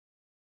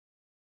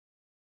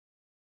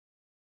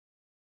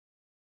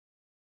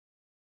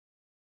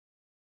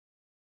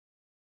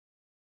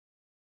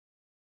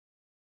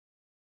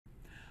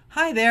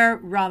Hi there,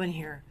 Robin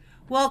here.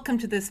 Welcome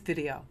to this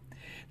video.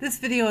 This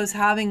video is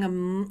having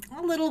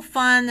a little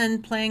fun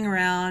and playing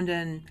around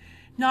and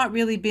not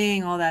really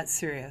being all that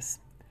serious.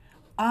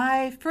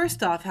 I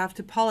first off have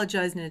to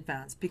apologize in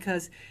advance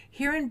because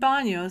here in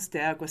Baños de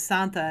Agua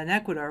Santa in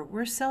Ecuador,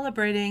 we're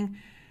celebrating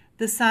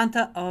the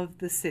Santa of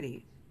the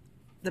city,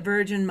 the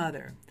Virgin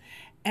Mother.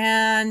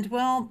 And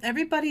well,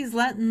 everybody's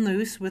letting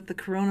loose with the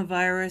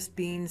coronavirus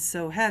being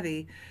so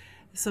heavy.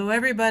 So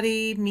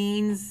everybody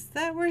means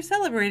that we're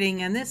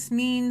celebrating, and this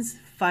means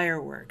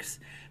fireworks.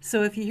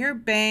 So if you hear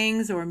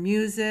bangs or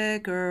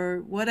music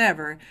or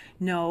whatever,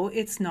 no,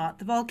 it's not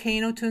the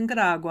volcano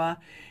Tungaragua.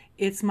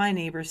 It's my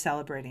neighbor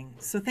celebrating.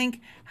 So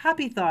think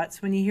happy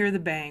thoughts when you hear the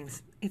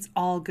bangs. It's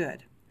all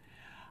good.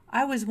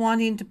 I was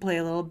wanting to play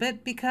a little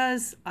bit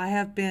because I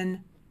have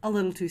been a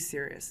little too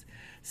serious.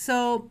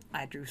 So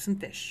I drew some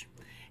fish.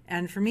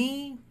 And for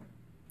me,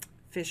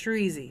 fish are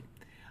easy.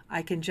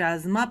 I can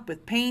jazz them up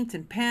with paint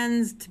and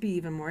pens to be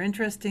even more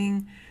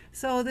interesting.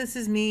 So this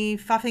is me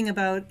faffing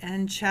about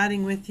and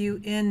chatting with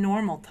you in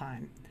normal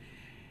time.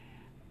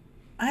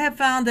 I have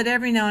found that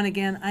every now and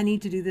again I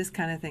need to do this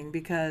kind of thing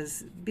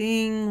because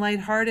being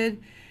lighthearted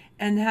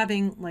and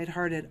having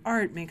lighthearted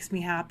art makes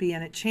me happy,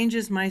 and it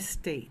changes my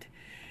state.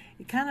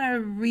 It kind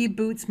of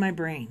reboots my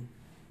brain.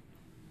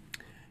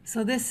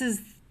 So this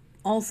is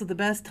also the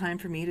best time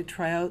for me to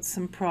try out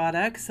some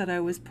products that I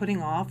was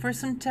putting off, or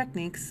some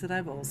techniques that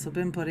I've also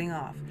been putting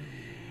off.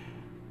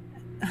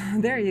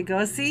 There you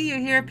go. See, you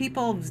hear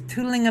people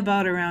tootling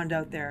about around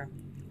out there.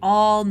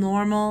 All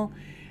normal,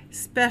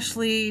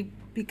 especially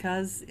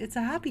because it's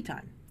a happy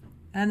time.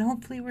 And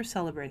hopefully we're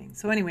celebrating.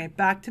 So anyway,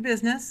 back to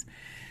business.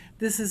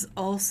 This is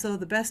also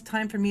the best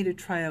time for me to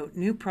try out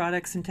new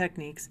products and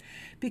techniques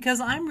because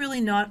I'm really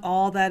not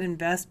all that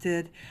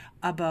invested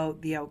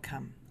about the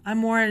outcome. I'm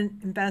more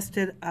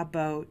invested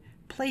about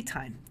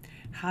playtime,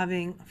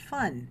 having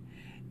fun,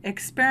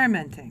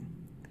 experimenting.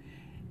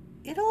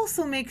 It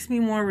also makes me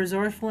more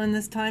resourceful in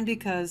this time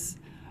because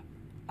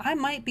I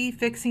might be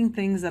fixing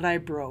things that I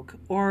broke,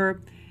 or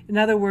in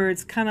other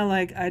words, kind of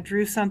like I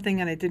drew something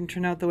and it didn't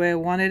turn out the way I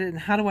wanted it, and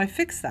how do I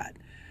fix that?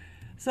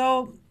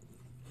 So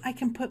I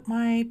can put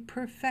my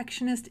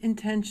perfectionist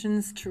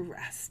intentions to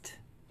rest.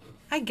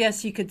 I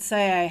guess you could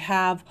say I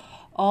have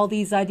all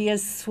these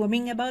ideas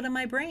swimming about in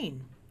my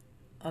brain.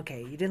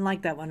 Okay, you didn't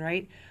like that one,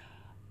 right?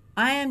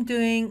 I am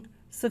doing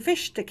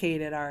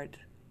sophisticated art.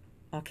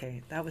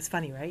 Okay, that was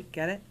funny, right?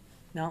 Get it?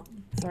 No?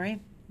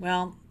 Sorry?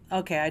 Well,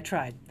 okay, I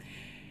tried.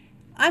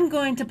 I'm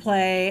going to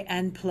play,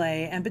 and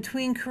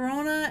between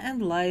Corona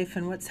and life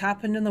and what's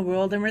happened in the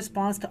world in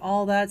response to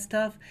all that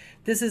stuff,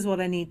 this is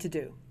what I need to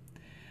do.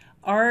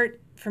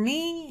 Art, for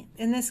me,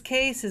 in this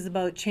case, is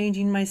about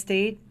changing my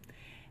state.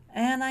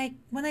 And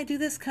when I do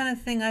this kind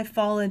of thing, I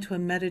fall into a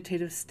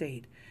meditative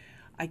state.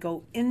 I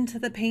go into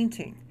the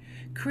painting.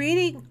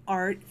 Creating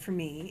art for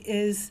me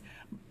is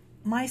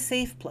my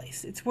safe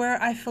place. It's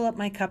where I fill up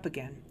my cup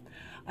again.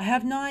 I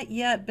have not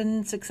yet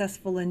been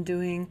successful in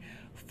doing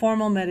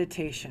formal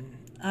meditation.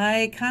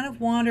 I kind of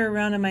wander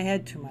around in my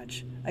head too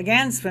much.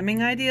 Again,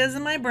 swimming ideas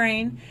in my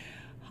brain.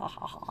 Ha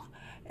ha ha.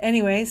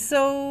 Anyway,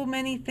 so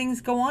many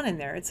things go on in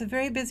there. It's a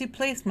very busy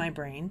place, my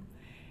brain.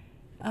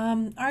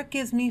 Art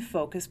gives me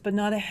focus, but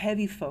not a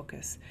heavy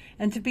focus.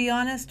 And to be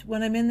honest,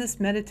 when I'm in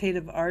this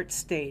meditative art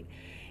state,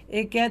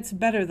 it gets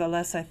better the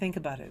less I think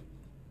about it.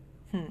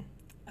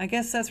 I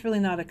guess that's really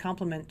not a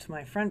compliment to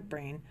my front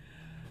brain.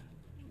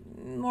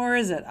 Or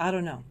is it? I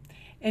don't know.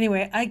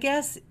 Anyway, I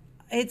guess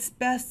it's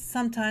best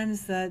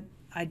sometimes that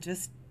I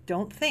just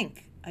don't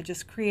think. I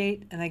just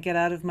create and I get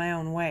out of my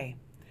own way.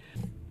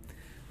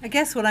 I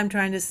guess what I'm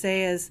trying to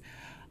say is,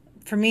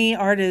 for me,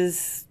 art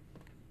is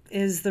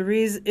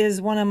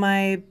one of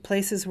my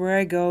places where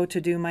I go to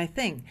do my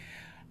thing.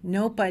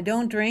 Nope, I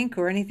don't drink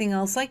or anything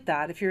else like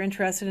that, if you're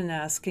interested in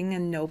asking.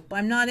 And nope,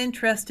 I'm not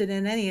interested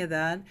in any of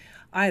that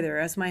either,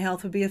 as my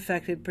health would be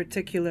affected,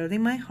 particularly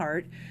my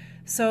heart.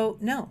 So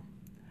no,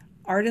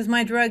 art is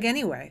my drug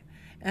anyway,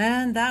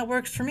 and that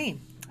works for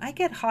me. I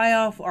get high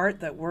off art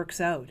that works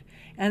out,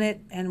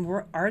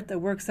 and art that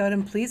works out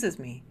and pleases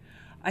me.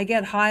 I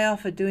get high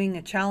off of doing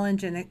a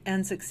challenge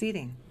and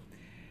succeeding.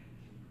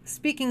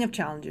 Speaking of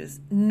challenges,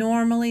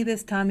 normally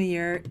this time of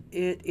year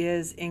it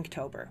is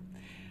Inktober.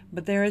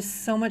 But there is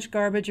so much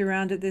garbage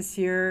around it this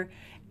year,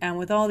 and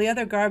with all the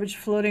other garbage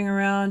floating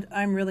around,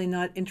 I'm really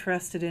not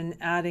interested in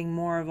adding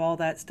more of all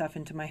that stuff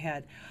into my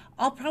head.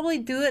 I'll probably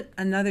do it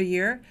another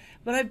year,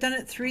 but I've done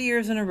it 3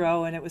 years in a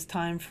row, and it was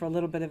time for a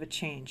little bit of a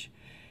change.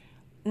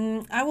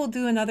 I will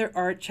do another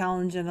art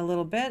challenge in a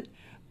little bit,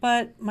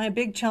 but my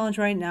big challenge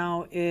right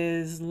now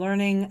is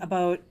learning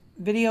about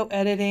video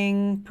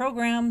editing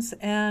programs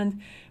and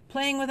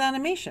playing with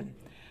animation.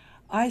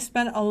 I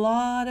spent a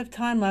lot of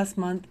time last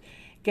month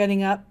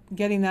getting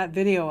that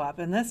video up,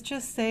 and let's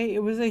just say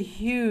it was a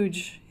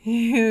huge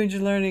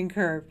learning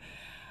curve.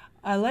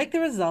 I like the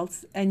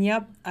results, and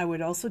yep, I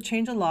would also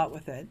change a lot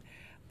with it,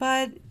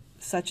 but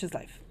such is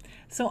life.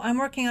 So I'm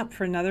working up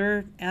for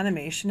another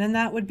animation, and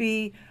that would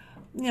be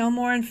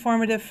more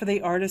informative for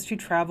the artist who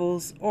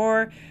travels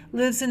or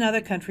lives in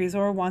other countries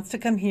or wants to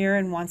come here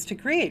and wants to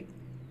create.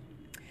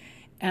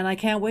 And I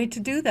can't wait to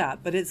do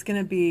that, but it's going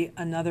to be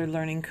another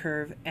learning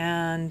curve,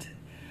 and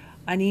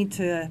I need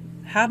to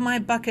have my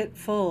bucket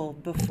full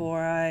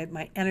before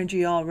my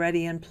energy all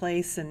ready in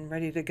place and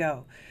ready to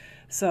go.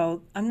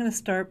 So I'm going to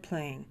start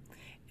playing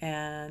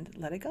and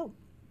let it go.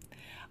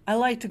 I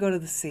like to go to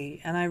the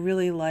sea, and I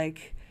really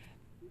like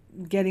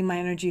getting my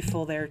energy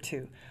full there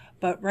too.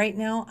 But right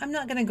now, I'm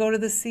not going to go to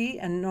the sea.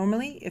 And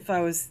normally, if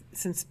I was,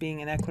 since being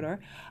in Ecuador,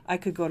 I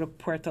could go to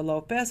Puerto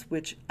Lopez,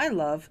 which I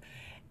love,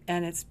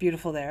 and it's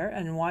beautiful there,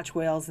 and watch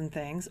whales and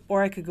things.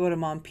 Or I could go to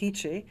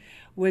Mompiche,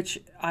 which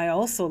I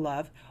also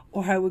love.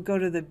 Or I would go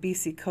to the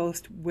BC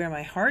coast where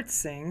my heart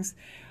sings.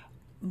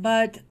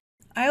 But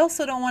I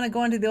also don't want to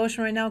go into the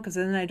ocean right now because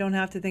then I don't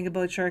have to think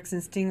about sharks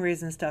and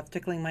stingrays and stuff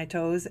tickling my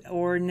toes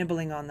or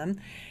nibbling on them.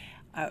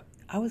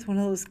 I was one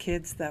of those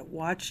kids that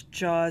watched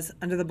Jaws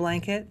under the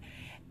blanket,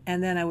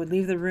 and then I would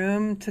leave the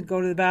room to go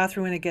to the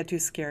bathroom when it get too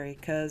scary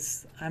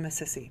because I'm a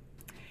sissy.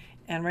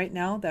 And right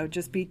now, that would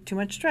just be too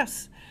much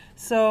stress.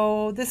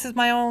 So this is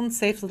my own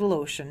safe little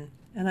ocean,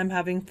 and I'm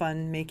having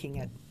fun making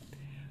it.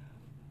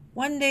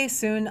 One day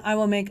soon, I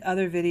will make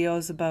other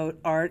videos about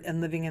art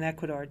and living in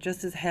Ecuador,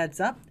 just as a heads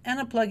up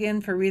and a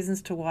plug-in for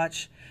reasons to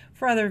watch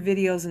for other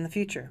videos in the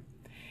future.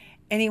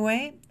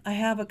 Anyway, I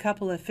have a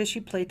couple of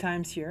fishy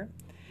playtimes here.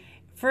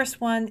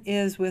 First one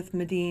is with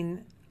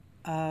Medine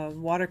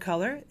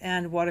watercolor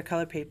and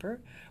watercolor paper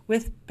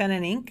with pen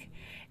and ink.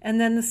 And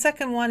then the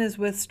second one is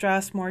with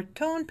Strathmore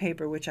tone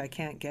paper, which I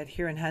can't get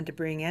here and had to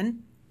bring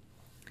in,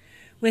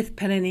 with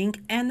pen and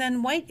ink, and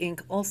then white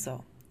ink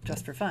also,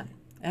 just for fun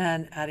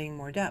and adding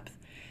more depth.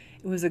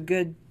 It was a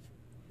good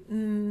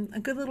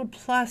little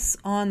plus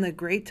on the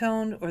gray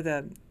tone or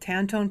the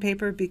tan tone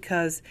paper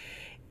because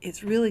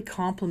it really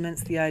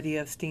complements the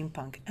idea of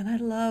steampunk. And I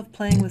love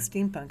playing with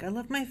steampunk. I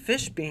love my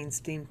fish being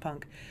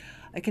steampunk.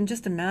 I can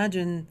just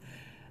imagine,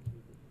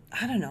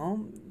 I don't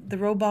know, the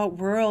robot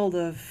world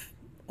of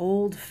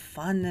old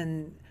fun,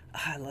 and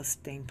I love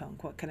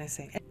steampunk. What can I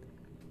say?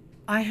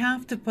 I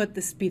have to put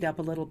the speed up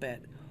a little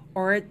bit,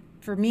 or it,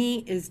 for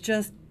me, is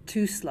just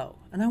too slow.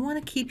 And I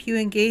want to keep you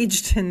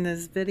engaged in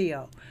this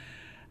video.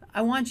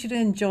 I want you to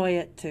enjoy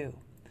it too.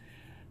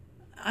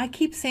 I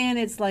keep saying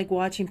it's like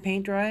watching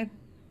paint dry,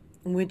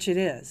 which it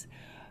is.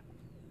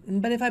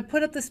 But if I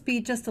put up the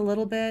speed just a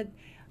little bit,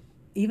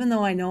 even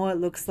though I know it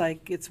looks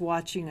like it's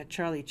watching a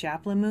Charlie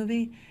Chaplin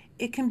movie,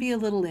 it can be a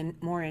little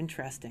more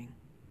interesting.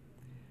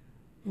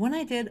 When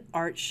I did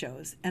art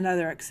shows and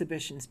other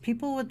exhibitions,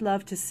 people would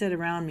love to sit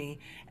around me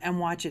and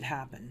watch it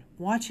happen,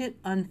 watch it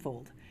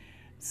unfold.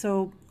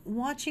 So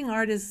watching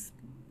art is,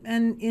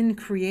 and in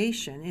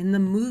creation, in the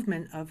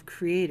movement of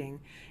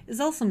creating, is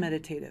also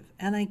meditative,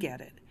 and I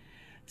get it.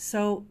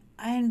 So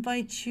I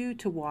invite you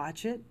to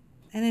watch it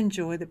and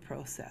enjoy the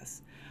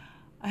process.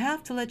 I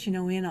have to let you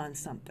know in on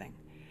something.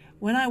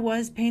 When I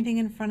was painting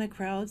in front of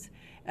crowds,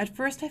 at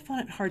first I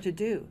found it hard to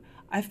do.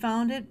 I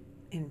found it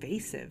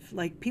invasive,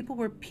 like people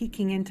were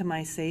peeking into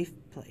my safe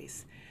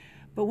place.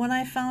 But when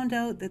I found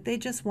out that they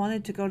just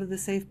wanted to go to the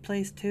safe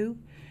place too,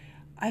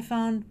 I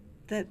found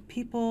that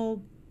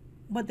people,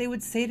 what they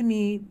would say to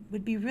me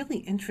would be really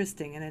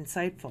interesting and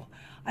insightful.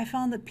 I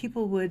found that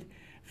people would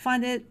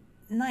find it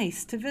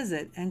nice to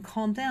visit and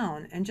calm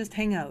down and just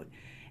hang out.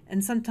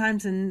 And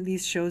sometimes in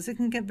these shows it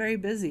can get very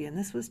busy, and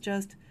this was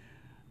just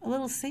a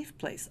little safe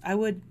place. I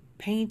would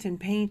paint and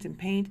paint and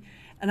paint,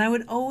 and I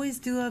would always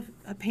do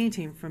a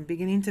painting from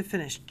beginning to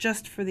finish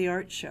just for the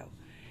art show.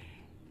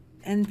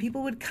 And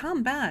people would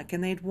come back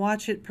and they'd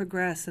watch it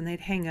progress, and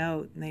they'd hang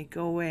out, and they'd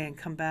go away and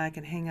come back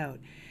and hang out.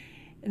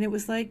 And it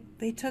was like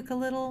they took a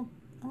little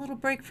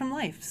break from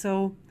life.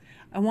 So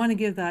I want to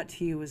give that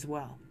to you as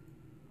well.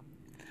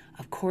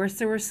 Of course,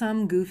 there were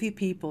some goofy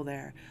people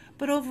there,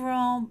 but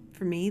overall,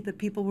 for me, the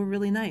people were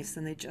really nice,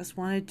 and they just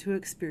wanted to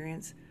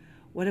experience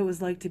what it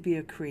was like to be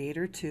a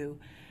creator too,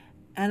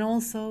 and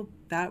also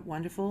that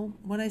wonderful,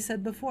 what I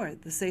said before,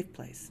 the safe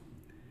place.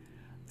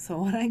 So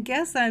what I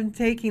guess I'm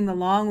taking the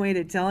long way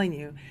to telling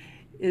you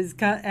is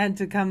and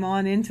to come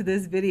on into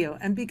this video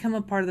and become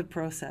a part of the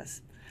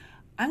process.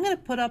 I'm going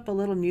to put up a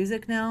little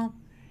music now,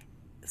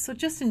 so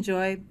just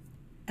enjoy,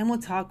 and we'll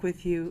talk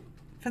with you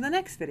for the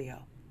next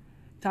video.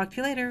 Talk to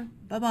you later.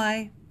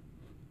 Bye-bye.